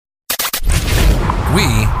We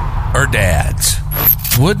are dads.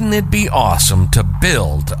 Wouldn't it be awesome to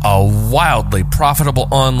build a wildly profitable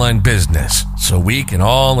online business so we can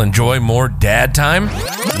all enjoy more dad time?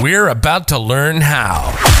 We're about to learn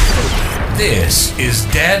how. This is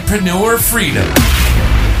Dadpreneur Freedom.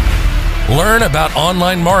 Learn about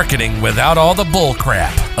online marketing without all the bull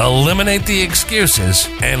crap. Eliminate the excuses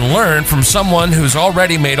and learn from someone who's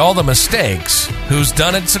already made all the mistakes, who's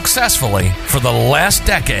done it successfully for the last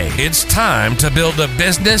decade. It's time to build a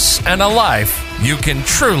business and a life you can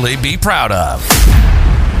truly be proud of.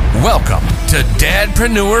 Welcome to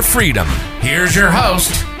Dadpreneur Freedom. Here's your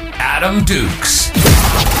host, Adam Dukes.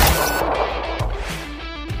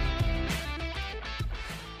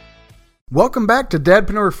 Welcome back to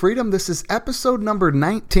Dadpreneur Freedom. This is episode number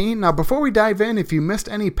 19. Now, before we dive in, if you missed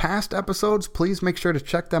any past episodes, please make sure to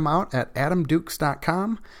check them out at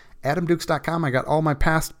adamdukes.com. adamdukes.com. I got all my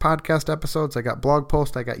past podcast episodes. I got blog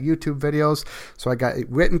posts. I got YouTube videos. So I got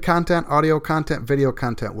written content, audio content, video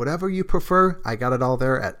content. Whatever you prefer, I got it all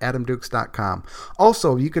there at adamdukes.com.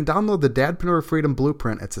 Also, you can download the Dadpreneur Freedom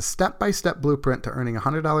Blueprint. It's a step-by-step blueprint to earning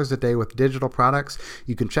 $100 a day with digital products.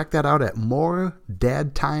 You can check that out at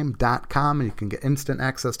moredadtime.com, and you can get instant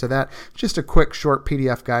access to that. Just a quick, short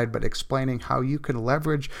PDF guide, but explaining how you can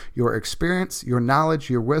leverage your experience, your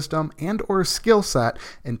knowledge, your wisdom, and or skill set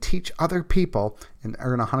and teach other people and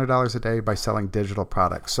earn $100 a day by selling digital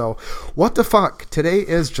products. So what the fuck? Today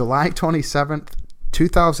is July 27th,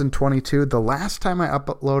 2022. The last time I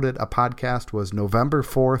uploaded a podcast was November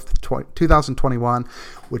 4th, 2021,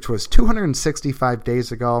 which was 265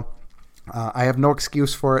 days ago. I have no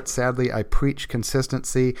excuse for it. Sadly, I preach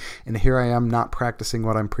consistency, and here I am not practicing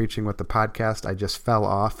what I'm preaching with the podcast. I just fell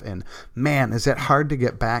off, and man, is it hard to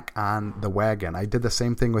get back on the wagon. I did the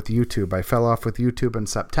same thing with YouTube. I fell off with YouTube in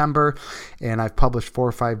September, and I've published 4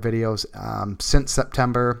 or 5 videos since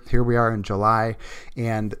September. Here we are in July,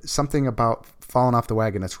 and something about falling off the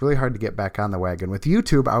wagon. It's really hard to get back on the wagon. With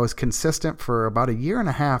YouTube, I was consistent for about a year and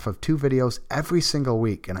a half of 2 videos every single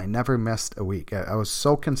week, and I never missed a week. I was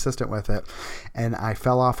so consistent with it, and I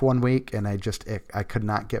fell off one week, and I could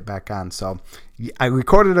not get back on. So I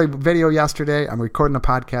recorded a video yesterday. I'm recording a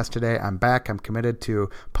podcast today. I'm back. I'm committed to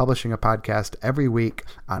publishing a podcast every week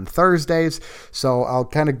on Thursdays. So I'll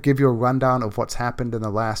kind of give you a rundown of what's happened in the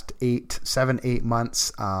last 7-8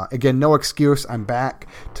 months. Again, no excuse. I'm back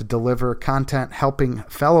to deliver content, helping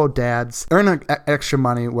fellow dads earn extra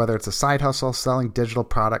money, whether it's a side hustle, selling digital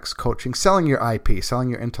products, coaching, selling your IP, selling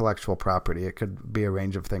your intellectual property. It could be a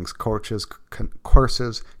range of things: courses,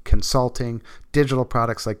 consulting, digital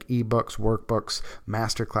products like ebooks, workbooks,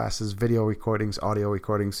 master classes, video recordings, audio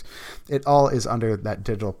recordings. It all is under that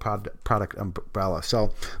digital product umbrella.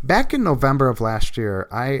 So back in November of last year,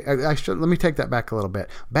 let me take that back a little bit.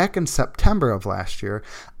 Back in September of last year,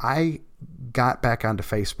 I got back onto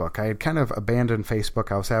Facebook. I had kind of abandoned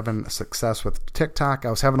Facebook. I was having success with TikTok. I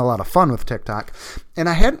was having a lot of fun with TikTok, and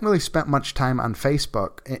I hadn't really spent much time on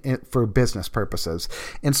Facebook for business purposes.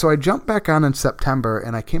 And so I jumped back on in September,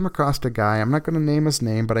 and I came across a guy. I'm not going to name his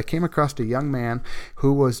name, but I came across a young man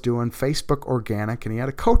who was doing Facebook organic, and he had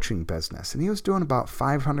a coaching business, and he was doing about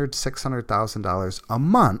 $500,000, $600,000 a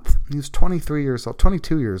month. He was 22 years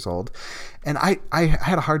old, and I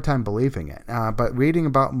had a hard time believing it. But reading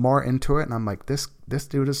about more into it, and I'm like, this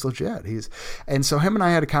dude is legit. And so him and I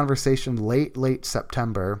had a conversation late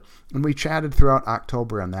September, and we chatted throughout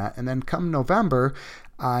October on that. And then come November,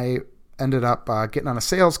 I ended up getting on a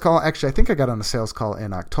sales call. Actually, I think I got on a sales call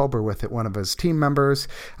in October with one of his team members.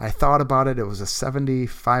 I thought about it. It was a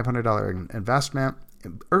 $7,500 investment.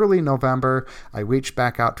 Early November, I reached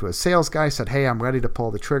back out to a sales guy, said, hey, I'm ready to pull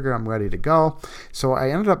the trigger. I'm ready to go. So I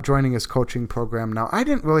ended up joining his coaching program. Now, I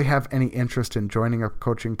didn't really have any interest in joining a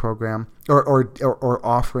coaching program or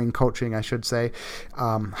offering coaching, I should say.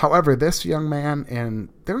 However, this young man, and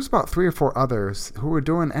there was about 3 or 4 others who were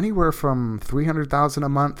doing anywhere from $300,000 a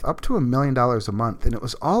month up to $1 million a month, and it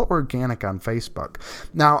was all organic on Facebook.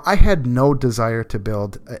 Now, I had no desire to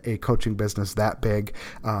build a coaching business that big.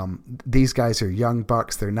 These guys are young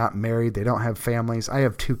bucks. They're not married. They don't have families. I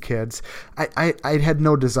have 2 kids. I had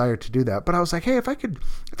no desire to do that, but I was like, hey, if I could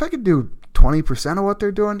do 20% of what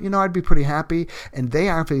they're doing, I'd be pretty happy. And they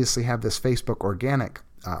obviously have this Facebook organic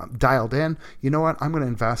dialed in. You know what? I'm going to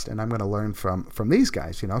invest, and I'm going to learn from these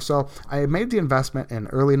guys. So I made the investment in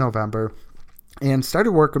early November. and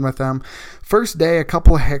started working with them. First day, a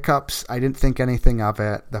couple of hiccups. I didn't think anything of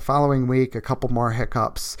it. The following week, a couple more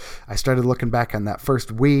hiccups. I started looking back on that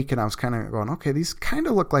first week, and I was kind of going, okay, these kind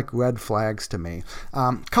of look like red flags to me.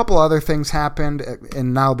 A couple other things happened,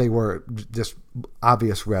 and now they were just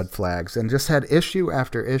obvious red flags, and just had issue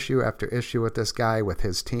after issue after issue with this guy, with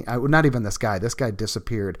his team. Not even this guy. This guy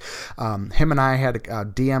disappeared. Him and I had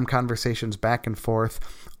DM conversations back and forth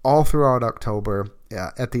all throughout October.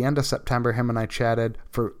 At the end of September, him and I chatted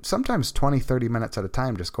for sometimes 20, 30 minutes at a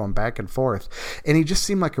time, just going back and forth. And he just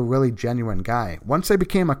seemed like a really genuine guy. Once I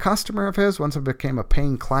became a customer of his, once I became a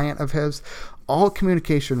paying client of his, all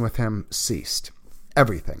communication with him ceased.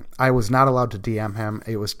 Everything. I was not allowed to DM him.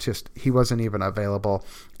 It was just, he wasn't even available.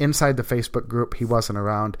 Inside the Facebook group, he wasn't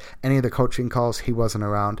around. Any of the coaching calls, he wasn't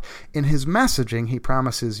around. In his messaging, he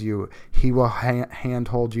promises you he will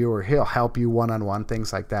handhold you, or he'll help you one-on-one,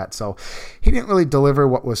 things like that. So he didn't really deliver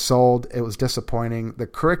what was sold. It was disappointing. The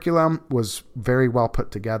curriculum was very well put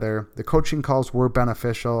together. The coaching calls were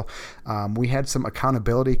beneficial. We had some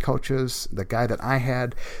accountability coaches. The guy that I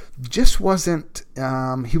had just wasn't,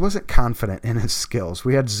 he wasn't confident in his skills.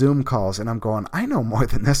 We had Zoom calls, and I'm going, I know more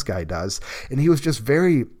than this guy does. And he was just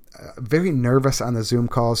very nervous on the Zoom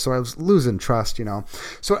calls, so I was losing trust,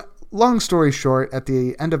 So long story short, at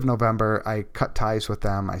the end of November, I cut ties with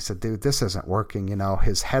them. I said, dude, this isn't working.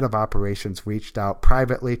 His head of operations reached out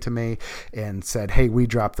privately to me and said, hey, we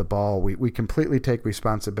dropped the ball. We completely take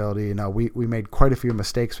responsibility. We made quite a few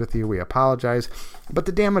mistakes with you. We apologize, but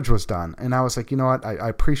the damage was done. And I was like, you know what? I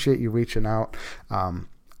appreciate you reaching out.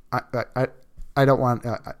 I don't want,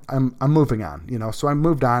 I'm moving on, so I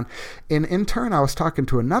moved on. And in turn, I was talking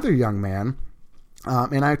to another young man,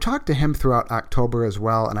 and I talked to him throughout October as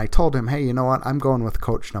well. And I told him, hey, you know what? I'm going with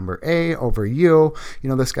coach number A over you.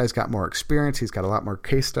 This guy's got more experience. He's got a lot more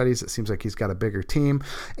case studies. It seems like he's got a bigger team.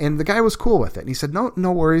 And the guy was cool with it. And he said, no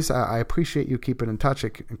worries. I appreciate you keeping in touch.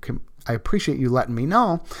 I appreciate you letting me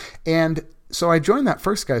know. And so I joined that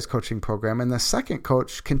first guy's coaching program, and the second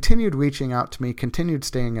coach continued reaching out to me, continued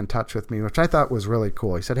staying in touch with me, which I thought was really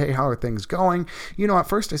cool. He said, hey, how are things going? At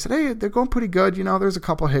first I said, hey, they're going pretty good. There's a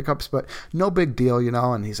couple hiccups, but no big deal,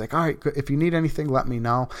 and he's like, all right, if you need anything, let me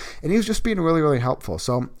know. And he was just being really, really helpful.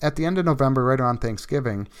 So at the end of November, right around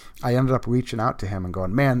Thanksgiving, I ended up reaching out to him and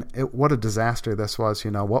going, man, what a disaster this was.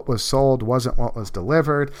 What was sold wasn't what was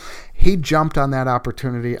delivered. He jumped on that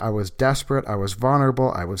opportunity. I was desperate. I was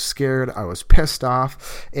vulnerable. I was scared. I was pissed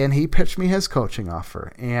off, and he pitched me his coaching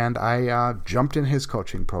offer, and I jumped in his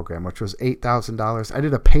coaching program, which was $8,000. I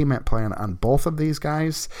did a payment plan on both of these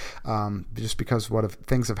guys, just because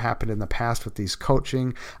things have happened in the past with these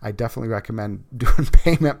coaching. I definitely recommend doing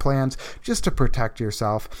payment plans just to protect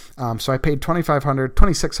yourself. So I paid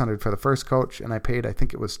 $2,600 for the first coach, and I paid, I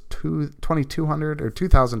think it was $2,200 or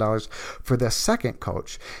 $2,000 for the second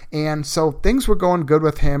coach. And so things were going good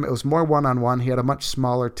with him. It was more one-on-one. He had a much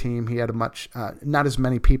smaller team. He had a much not as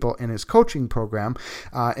many people in his coaching program,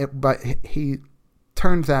 but he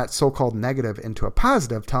turned that so-called negative into a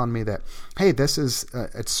positive, telling me that, hey, this is,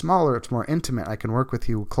 it's smaller, it's more intimate, I can work with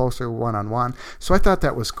you closer one-on-one. So I thought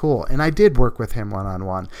that was cool, and I did work with him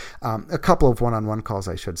one-on-one, a couple of one-on-one calls,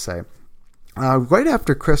 I should say. Right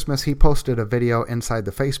after Christmas, he posted a video inside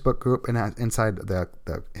the Facebook group and inside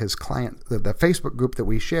his client, the Facebook group that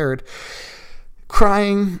we shared,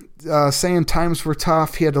 crying, saying times were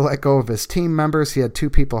tough. He had to let go of his team members. He had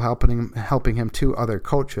two people helping him, two other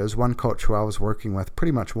coaches, one coach who I was working with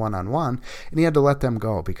pretty much one-on-one, and he had to let them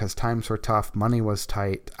go because times were tough. Money was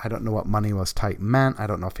tight. I don't know what money was tight meant. I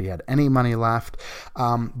don't know if he had any money left,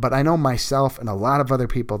 but I know myself and a lot of other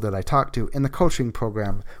people that I talked to in the coaching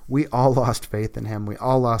program, we all lost faith in him. We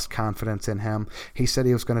all lost confidence in him. He said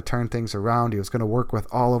he was going to turn things around. He was going to work with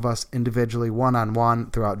all of us individually,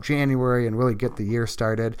 one-on-one throughout January and really get the year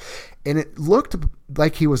started. And it looked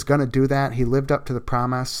like he was going to do that. He lived up to the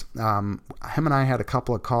promise. Him and I had a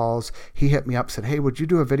couple of calls. He hit me up, said, hey, would you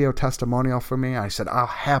do a video testimonial for me? I said, I'll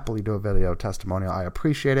happily do a video testimonial. I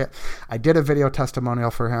appreciate it. I did a video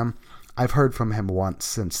testimonial for him. I've heard from him once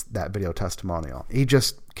since that video testimonial. He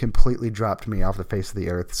just completely dropped me off the face of the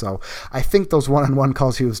earth. So I think those one-on-one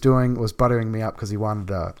calls he was doing was buttering me up because he wanted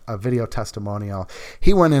a video testimonial.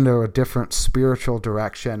 He went into a different spiritual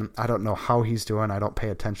direction. I don't know how he's doing. I don't pay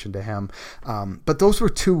attention to him. But those were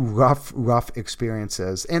two rough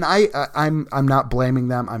experiences. And I'm not blaming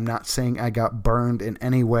them. I'm not saying I got burned in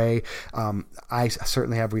any way. I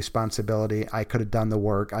certainly have responsibility. I could have done the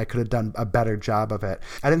work. I could have done a better job of it.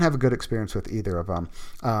 I didn't have a good experience with either of them.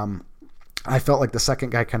 I felt like the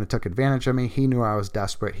second guy kind of took advantage of me. He knew I was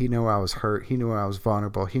desperate. He knew I was hurt. He knew I was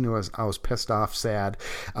vulnerable. He knew I was pissed off, sad,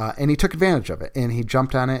 and he took advantage of it. And he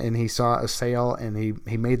jumped on it, and he saw a sale, and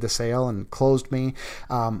he made the sale and closed me.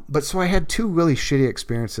 But so I had two really shitty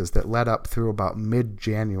experiences that led up through about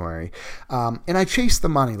mid-January. And I chased the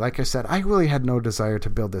money. Like I said, I really had no desire to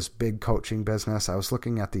build this big coaching business. I was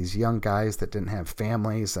looking at these young guys that didn't have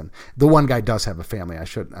families, and the one guy does have a family.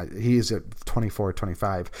 He's at 24,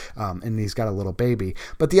 25, and he's got a little baby.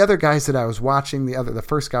 But the other guys that I was watching, the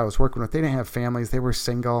first guy I was working with, they didn't have families. They were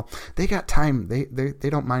single. They got time. They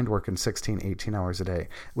don't mind working 16, 18 hours a day.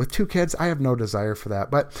 With two kids, I have no desire for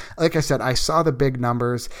that. But like I said, I saw the big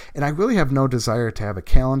numbers, and I really have no desire to have a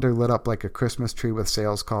calendar lit up like a Christmas tree with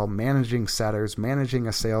sales call, managing setters, managing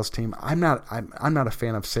a sales team. I'm not a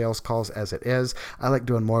fan of sales calls as it is. I like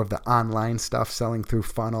doing more of the online stuff, selling through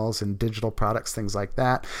funnels and digital products, things like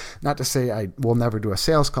that. Not to say I will never do a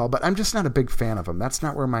sales call, but I'm just not a big fan of them. That's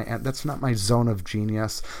not my zone of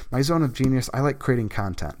genius. My zone of genius, I like creating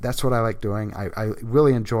content. That's what I like doing. I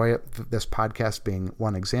really enjoy it. This podcast being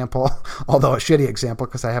one example, although a shitty example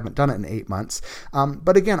because I haven't done it in 8 months.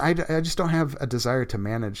 But again, I just don't have a desire to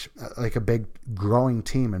manage like a big growing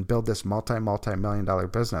team and build this multi-million dollar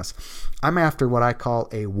business. I'm after what I call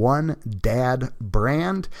a one dad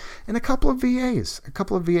brand and a couple of VAs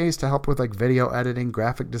to help with like video editing,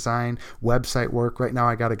 graphic design, website work. Right now,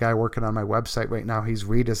 I got a guy working on my website right now. He's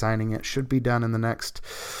redesigning it. Should be done in the next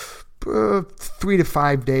 3 to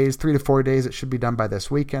 4 days. It should be done by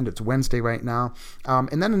this weekend. It's Wednesday right now.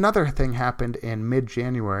 And then another thing happened in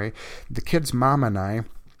mid-January. The kid's mom and I,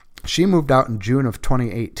 she moved out in June of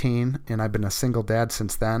 2018, and I've been a single dad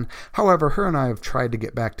since then. However, her and I have tried to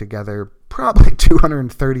get back together probably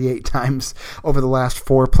 238 times over the last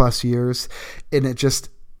 4+ years, and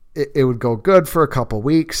it would go good for a couple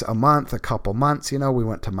weeks, a month, a couple months. We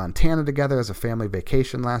went to Montana together as a family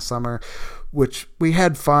vacation last summer, which we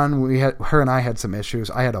had fun. Her and I had some issues.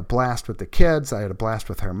 I had a blast with the kids. I had a blast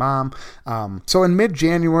with her mom. So in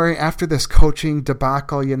mid-January, after this coaching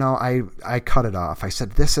debacle, I cut it off. I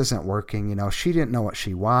said, this isn't working. She didn't know what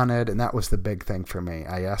she wanted, and that was the big thing for me.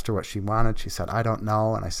 I asked her what she wanted. She said, I don't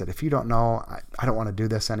know. And I said, if you don't know, I don't want to do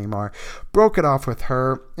this anymore. Broke it off with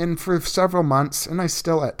her, and for several months, and I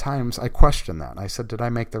still at times, I question that. I said, did I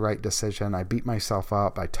make the right decision? I beat myself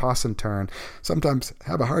up. I toss and turn. Sometimes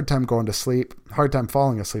have a hard time going to sleep. Hard time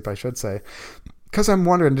falling asleep, I should say, because I'm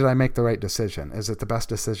wondering, did I make the right decision? Is it the best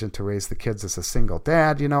decision to raise the kids as a single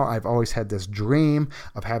dad? I've always had this dream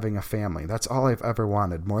of having a family. That's all I've ever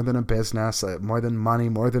wanted, more than a business, more than money,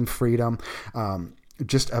 more than freedom.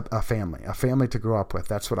 Just a family to grow up with.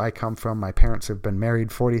 That's what I come from. My parents have been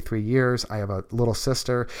married 43 years. I have a little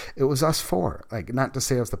sister. It was us four. Like, not to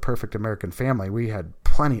say it was the perfect American family. We had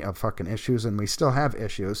plenty of fucking issues, and we still have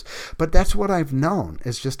issues. But that's what I've known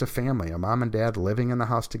is just a family, a mom and dad living in the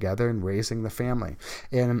house together and raising the family.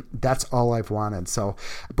 And that's all I've wanted. So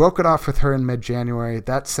I broke it off with her in mid-January.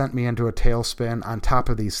 That sent me into a tailspin on top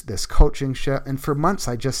of this coaching shit. And for months,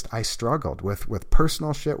 I struggled with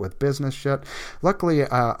personal shit, with business shit. Luckily,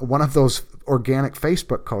 one of those organic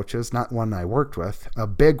Facebook coaches, not one I worked with, a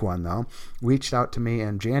big one though, reached out to me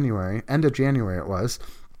in January, end of January it was,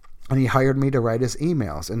 and he hired me to write his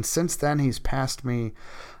emails. And since then, he's passed me,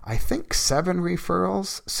 I think 6 or 7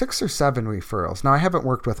 referrals. Now, I haven't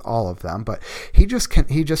worked with all of them, but he just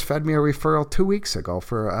fed me a referral 2 weeks ago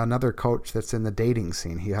for another coach that's in the dating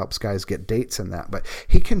scene. He helps guys get dates and that, but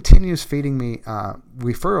he continues feeding me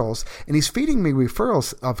referrals, and he's feeding me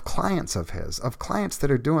referrals of clients of his, of clients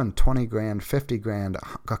that are doing 20 grand, 50 grand,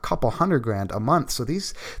 a couple $100,000 a month. So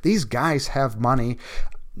these guys have money.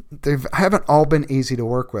 They haven't all been easy to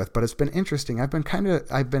work with, but it's been interesting.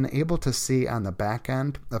 I've been able to see on the back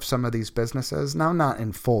end of some of these businesses, now not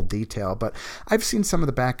in full detail, but I've seen some of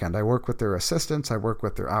the back end. I work with their assistants, I work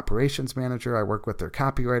with their operations manager, I work with their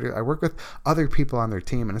copywriter, I work with other people on their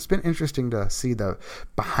team, and it's been interesting to see the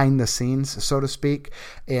behind the scenes, so to speak,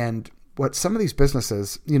 and what some of these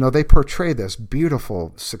businesses, they portray this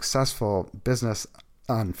beautiful, successful business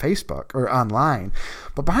on Facebook or online,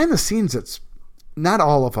 but behind the scenes, it's not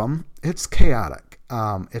all of them. It's chaotic.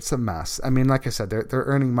 It's a mess. I mean, like I said, they're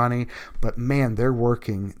earning money, but man, they're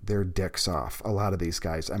working their dicks off. A lot of these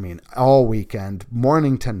guys. I mean, all weekend,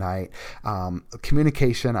 morning to night.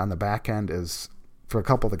 Communication on the back end is for a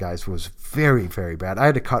couple of the guys was very, very bad. I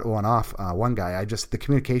had to cut one off. One guy, the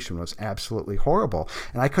communication was absolutely horrible,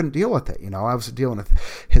 and I couldn't deal with it. I was dealing with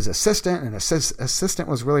his assistant, and his assistant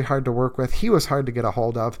was really hard to work with. He was hard to get a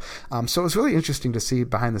hold of. So it was really interesting to see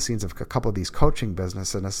behind the scenes of a couple of these coaching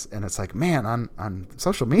businesses, and it's like, man, on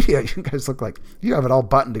social media, you guys look like you have it all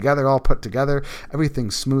buttoned together, all put together,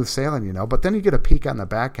 everything's smooth sailing, but then you get a peek on the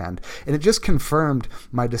back end, and it just confirmed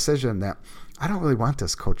my decision that I don't really want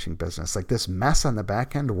this coaching business, like this mess on the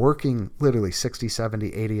back end, working literally 60,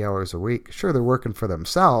 70, 80 hours a week. Sure, they're working for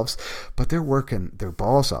themselves, but they're working their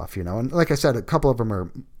balls off, And like I said, a couple of them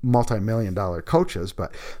are multi-million-dollar coaches,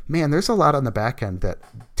 but man, there's a lot on the back end that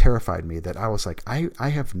terrified me that I was like, I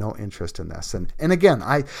have no interest in this. And again,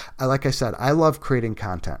 I like I said, I love creating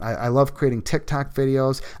content. I love creating TikTok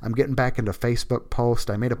videos. I'm getting back into Facebook posts.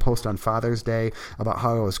 I made a post on Father's Day about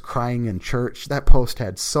how I was crying in church. That post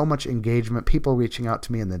had so much engagement, people reaching out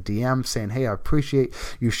to me in the DM saying, hey, I appreciate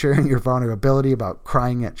you sharing your vulnerability about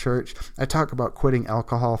crying at church. I talk about quitting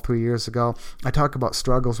alcohol 3 years ago. I talk about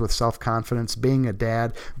struggles with self-confidence, being a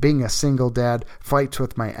dad, being a single dad, fights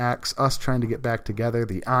with my ex, us trying to get back together,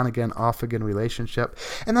 the on-again, off-again relationship.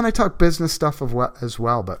 And then I talk business stuff as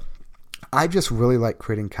well, but I just really like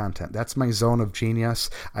creating content. That's my zone of genius.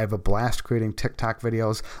 I have a blast creating TikTok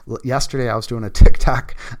videos. Yesterday, I was doing a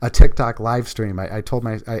TikTok live stream. I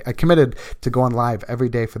committed to going live every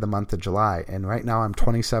day for the month of July, and right now I'm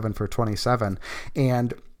 27 for 27,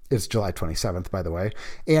 and it's July 27th, by the way.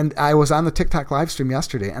 And I was on the TikTok live stream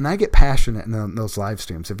yesterday, and I get passionate in those live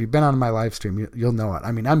streams. If you've been on my live stream, you'll know it.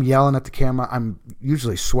 I mean, I'm yelling at the camera. I'm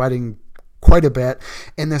usually sweating quite a bit.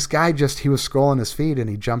 And this guy he was scrolling his feed, and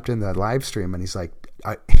he jumped in the live stream, and he's like,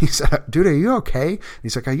 he said, dude, are you okay?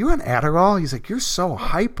 He's like, are you on Adderall? He's like, you're so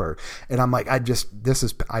hyper. And I'm like, I'm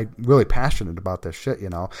really passionate about this shit,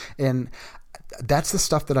 and that's the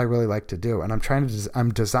stuff that I really like to do. And I'm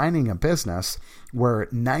designing a business where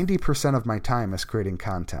 90% of my time is creating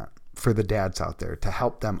content for the dads out there to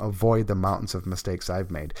help them avoid the mountains of mistakes I've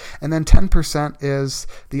made. And then 10% is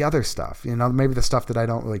the other stuff, maybe the stuff that I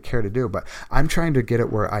don't really care to do, but I'm trying to get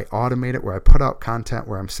it where I automate it, where I put out content,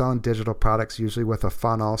 where I'm selling digital products, usually with a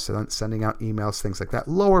funnel, sending out emails, things like that,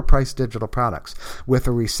 lower price digital products. With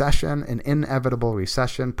a recession, an inevitable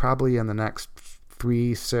recession, probably in the next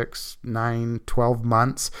 3, 6, 9, 12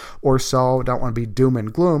 months or so, don't want to be doom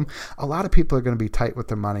and gloom, a lot of people are going to be tight with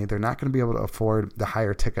their money. They're not going to be able to afford the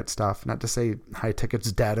higher ticket stuff. Not to say high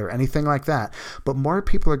ticket's dead or anything like that, but more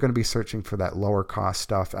people are going to be searching for that lower cost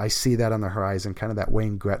stuff. I see that on the horizon, kind of that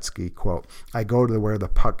Wayne Gretzky quote, I go to where the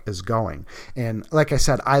puck is going. And like I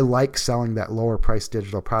said, I like selling that lower price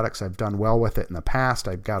digital products. I've done well with it in the past.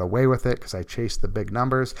 I've got away with it because I chase the big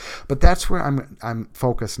numbers, but that's where I'm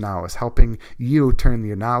focused now, is helping you turn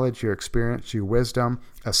your knowledge, your experience, your wisdom,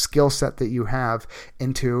 a skill set that you have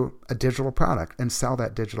into a digital product and sell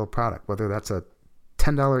that digital product, whether that's a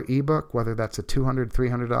 $10 ebook, whether that's a $200,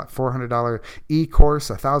 $300, $400 e-course,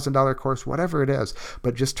 $1,000 course, whatever it is,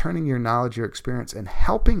 but just turning your knowledge, your experience, and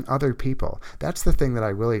helping other people. That's the thing that I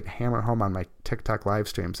really hammer home on my TikTok live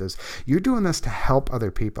streams, is you're doing this to help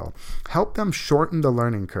other people. Help them shorten the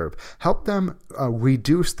learning curve. Help them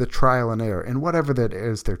reduce the trial and error in whatever that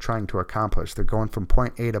is they're trying to accomplish. They're going from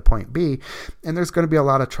point A to point B, and there's going to be a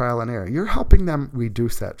lot of trial and error. You're helping them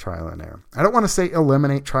reduce that trial and error. I don't want to say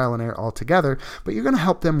eliminate trial and error altogether, but you're going to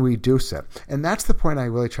help them reduce it. And that's the point I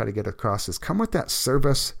really try to get across, is come with that serve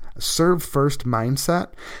first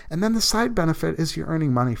mindset, and then the side benefit is you're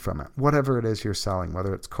earning money from it, whatever it is you're selling,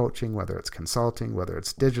 whether it's coaching, whether it's consulting, whether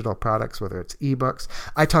it's digital products, whether it's ebooks.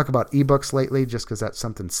 I talk about ebooks lately just because that's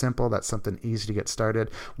something simple, that's something easy to get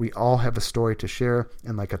started. We all have a story to share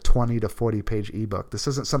in like a 20 to 40 page ebook. This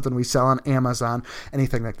isn't something we sell on Amazon,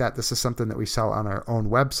 anything like that. This is something that we sell on our own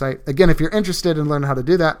website. Again, if you're interested in learning how to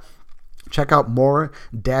do that, check out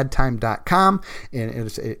moredadtime.com, and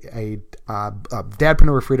it's a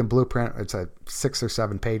Dadpreneur Freedom Blueprint. It's 6 or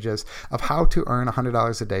 7 pages of how to earn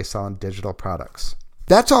 $100 a day selling digital products.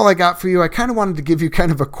 That's all I got for you. I kind of wanted to give you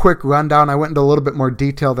kind of a quick rundown. I went into a little bit more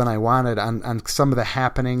detail than I wanted on some of the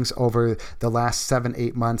happenings over the last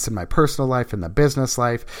 7-8 months in my personal life and the business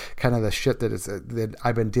life, kind of the shit that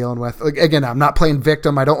I've been dealing with. Again, I'm not playing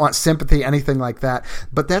victim. I don't want sympathy, anything like that.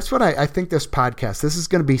 But that's what I think this is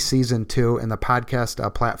going to be season 2, and the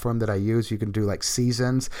podcast platform that I use, you can do like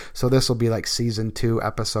seasons. So this will be like season 2,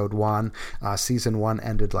 episode 1. Season 1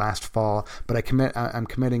 ended last fall, but I'm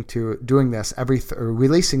committing to doing this every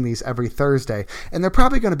releasing these every Thursday, and they're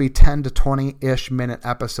probably going to be 10 to 20-ish minute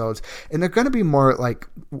episodes, and they're going to be more like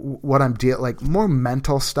what I'm like more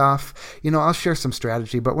mental stuff. I'll share some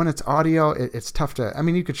strategy, but when it's audio, it's tough to,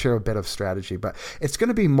 you could share a bit of strategy, but it's going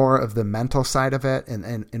to be more of the mental side of it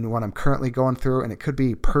and what I'm currently going through, and it could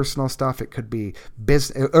be personal stuff, it could be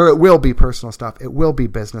business, or it will be personal stuff, it will be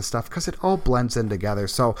business stuff, because it all blends in together.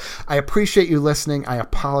 So I appreciate you listening. I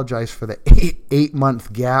apologize for the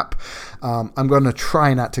 8-month gap. I'm going to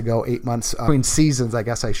try not to go 8 months between seasons, I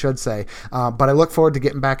guess I should say. But I look forward to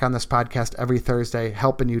getting back on this podcast every Thursday,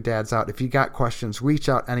 helping you dads out. If you got questions, reach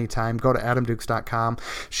out anytime. Go to adamdukes.com,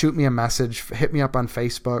 shoot me a message, hit me up on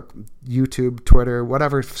Facebook, YouTube, Twitter,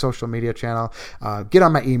 whatever social media channel. Get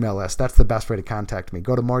on my email list. That's the best way to contact me.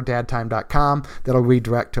 Go to moredadtime.com. That'll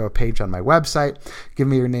redirect to a page on my website. Give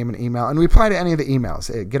me your name and email, and reply to any of the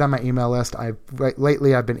emails. Get on my email list.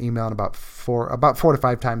 Lately I've been emailing about 4 to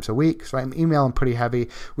 5 times a week, so I'm emailing pretty heavy.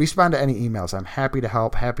 Respond to any emails. I'm happy to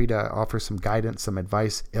help, happy to offer some guidance, some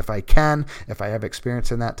advice if I can, if I have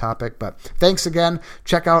experience in that topic. But thanks again.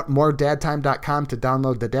 Check out moredadtime.com to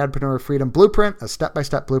download the Dadpreneur Freedom Blueprint, a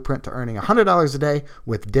step-by-step blueprint to earning $100 a day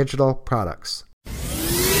with digital products.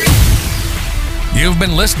 You've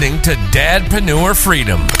been listening to Dadpreneur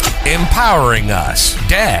Freedom, empowering us,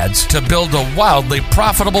 dads, to build a wildly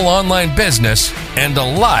profitable online business and a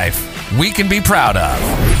life we can be proud of.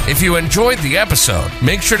 If you enjoyed the episode,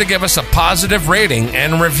 make sure to give us a positive rating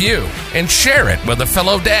and review, and share it with a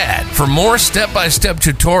fellow dad. For more step-by-step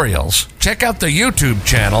tutorials, check out the YouTube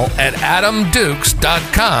channel at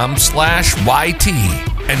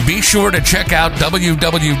adamdukes.com/YT. And be sure to check out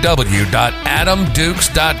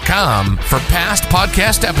www.adamdukes.com for past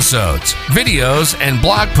podcast episodes, videos, and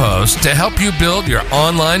blog posts to help you build your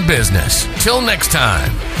online business. Till next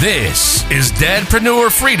time, this is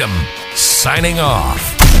Dadpreneur Freedom, signing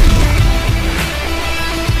off.